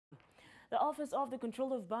The Office of the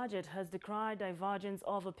Controller of Budget has decried divergence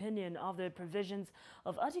of opinion of the provisions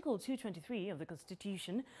of Article 223 of the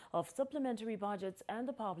Constitution of Supplementary Budgets and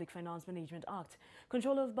the Public Finance Management Act.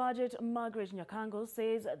 Controller of Budget Margaret Nyakango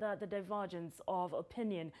says that the divergence of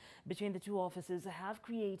opinion between the two offices have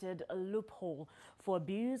created a loophole for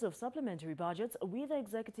abuse of supplementary budgets, with the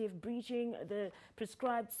executive breaching the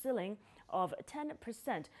prescribed ceiling of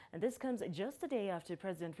 10%. And this comes just a day after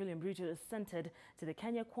President William Ruto assented to the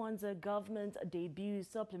Kenya Kwanza government's debut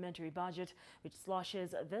supplementary budget, which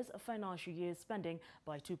slashes this financial year's spending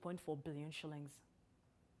by 2.4 billion shillings.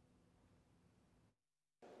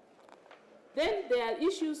 Then there are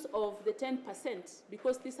issues of the 10%,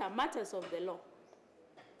 because these are matters of the law,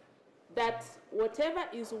 that whatever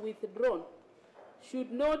is withdrawn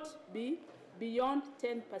should not be beyond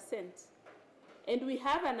 10%. And we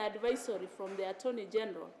have an advisory from the Attorney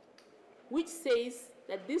General which says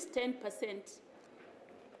that this 10%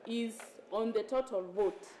 is on the total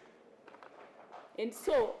vote. And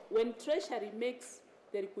so when Treasury makes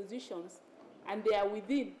the requisitions and they are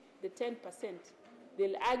within the 10%,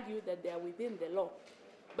 they'll argue that they are within the law.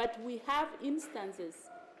 But we have instances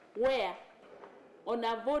where, on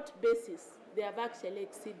a vote basis, they have actually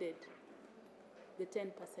exceeded the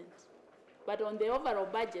 10%. But on the overall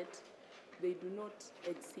budget, they do not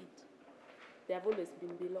exceed. They have always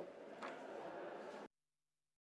been below.